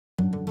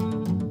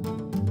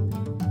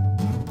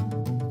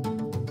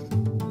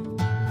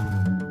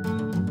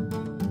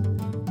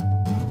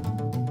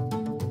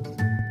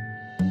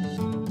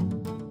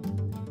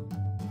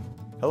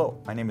Hello,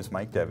 my name is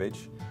Mike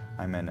Devich.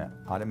 I'm an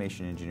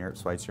automation engineer at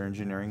Schweitzer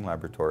Engineering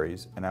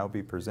Laboratories, and I'll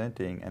be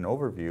presenting an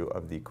overview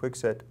of the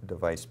QuickSet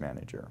Device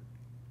Manager.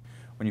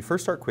 When you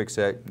first start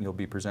QuickSet, you'll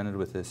be presented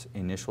with this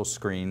initial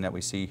screen that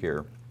we see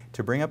here.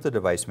 To bring up the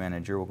Device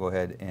Manager, we'll go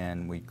ahead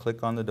and we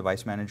click on the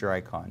Device Manager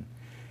icon.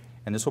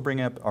 And this will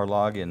bring up our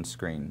login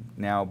screen.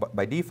 Now,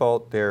 by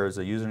default, there's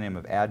a username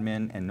of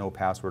admin and no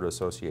password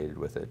associated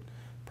with it.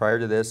 Prior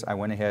to this, I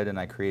went ahead and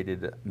I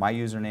created my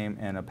username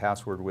and a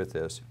password with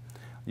this.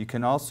 You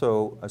can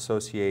also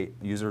associate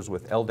users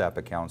with LDAP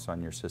accounts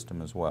on your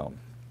system as well.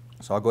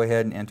 So I'll go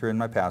ahead and enter in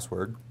my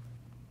password.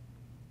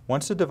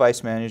 Once the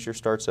Device Manager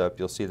starts up,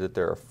 you'll see that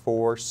there are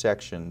 4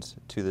 sections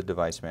to the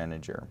Device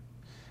Manager.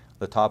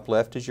 The top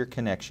left is your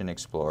Connection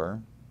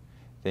Explorer.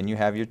 Then you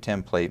have your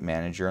Template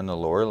Manager in the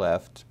lower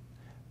left.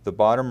 The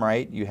bottom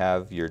right, you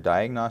have your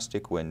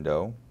Diagnostic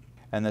Window.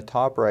 And the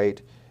top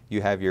right,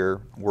 you have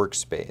your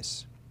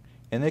Workspace.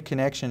 In the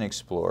Connection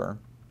Explorer,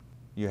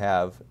 you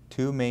have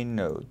 2 main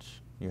nodes.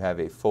 You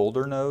have a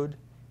folder node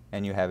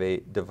and you have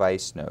a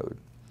device node.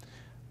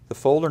 The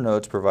folder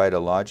nodes provide a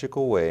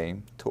logical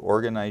way to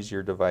organize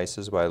your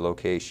devices by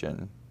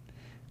location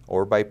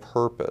or by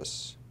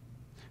purpose.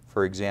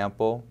 For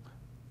example,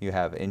 you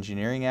have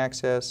engineering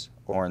access,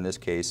 or in this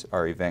case,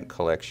 our event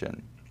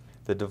collection.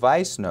 The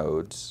device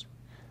nodes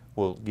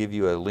will give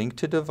you a link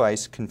to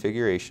device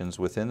configurations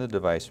within the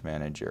Device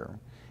Manager.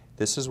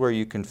 This is where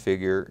you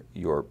configure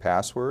your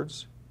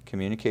passwords,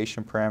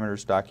 communication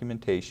parameters,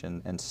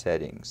 documentation, and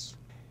settings.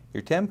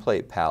 Your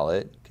template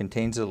palette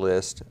contains a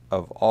list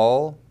of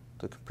all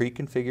the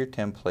pre-configured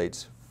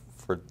templates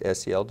for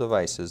SEL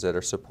devices that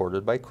are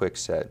supported by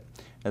QuickSet.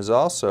 There's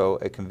also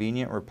a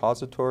convenient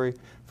repository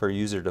for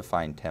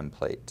user-defined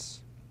templates.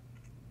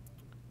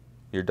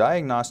 Your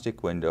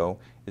diagnostic window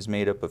is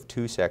made up of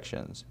 2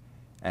 sections,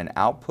 an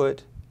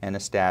output and a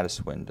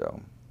status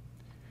window.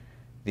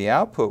 The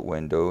output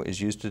window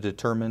is used to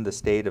determine the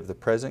state of the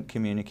present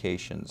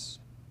communications.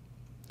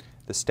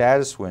 The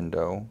status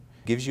window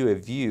gives you a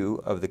view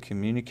of the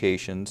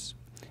communications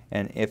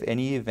and if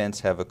any events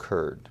have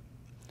occurred.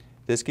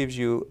 This gives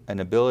you an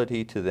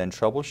ability to then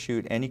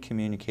troubleshoot any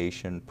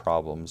communication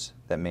problems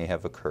that may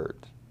have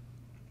occurred.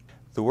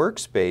 The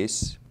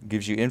Workspace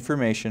gives you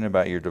information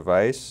about your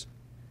device,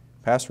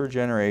 password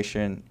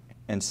generation,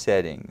 and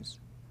settings.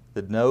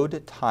 The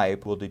node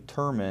type will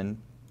determine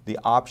the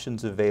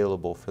options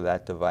available for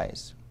that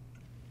device.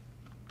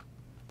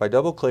 By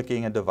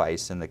double-clicking a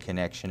device in the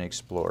Connection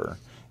Explorer,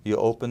 you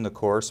open the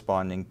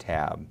corresponding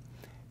tab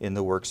in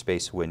the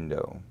Workspace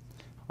window.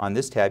 On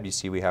this tab, you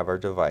see we have our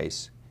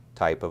device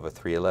type of a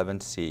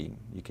 311C.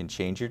 You can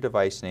change your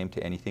device name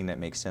to anything that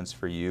makes sense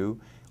for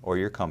you or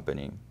your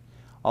company.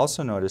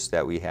 Also notice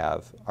that we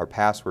have our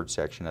password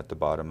section at the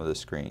bottom of the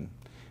screen.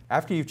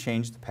 After you've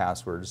changed the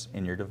passwords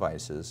in your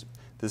devices,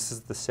 this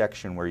is the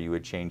section where you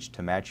would change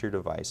to match your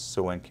device,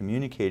 so when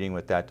communicating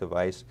with that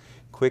device,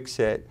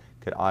 QuickSet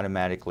could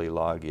automatically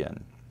log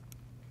in.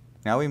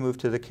 Now we move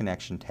to the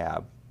Connection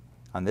tab.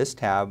 On this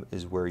tab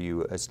is where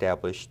you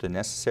establish the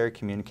necessary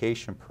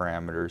communication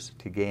parameters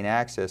to gain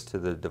access to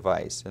the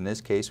device. In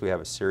this case, we have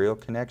a serial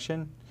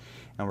connection,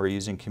 and we're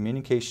using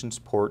communications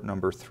port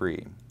number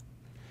 3.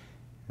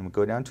 And we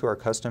go down to our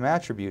Custom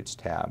Attributes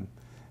tab,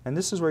 and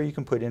this is where you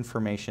can put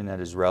information that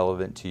is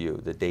relevant to you,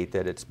 the date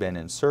that it's been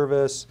in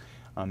service,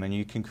 and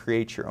you can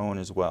create your own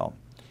as well.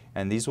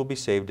 And these will be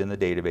saved in the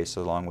database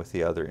along with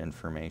the other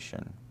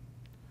information.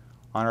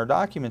 On our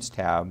Documents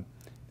tab,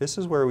 this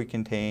is where we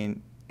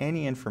contain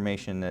any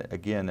information that,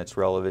 again, that's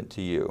relevant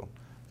to you.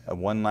 A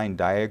one-line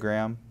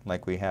diagram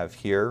like we have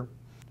here.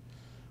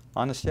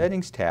 On the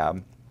Settings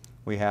tab,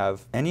 we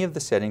have any of the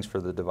settings for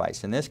the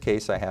device. In this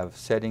case, I have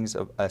settings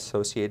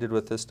associated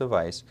with this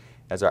device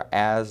as our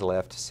as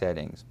left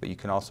settings, but you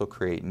can also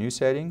create new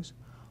settings,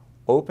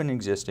 open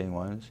existing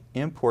ones,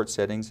 import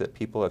settings that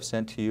people have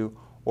sent to you,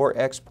 or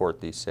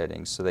export these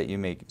settings so that you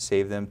may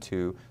save them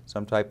to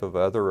some type of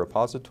other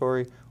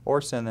repository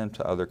or send them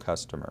to other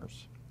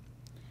customers.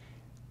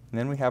 And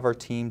then we have our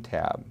Team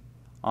tab.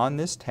 On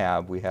this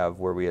tab, we have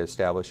where we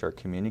establish our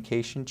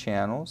communication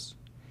channels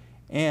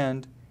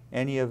and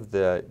any of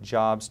the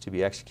jobs to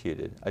be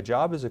executed. A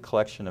job is a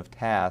collection of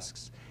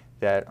tasks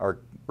that are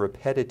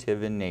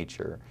repetitive in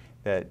nature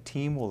that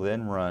team will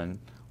then run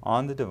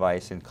on the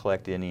device and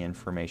collect any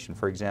information,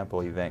 for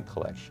example, event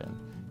collection.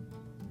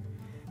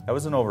 That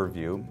was an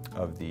overview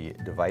of the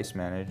Device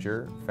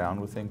Manager found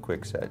within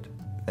QuickSet.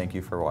 Thank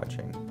you for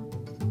watching.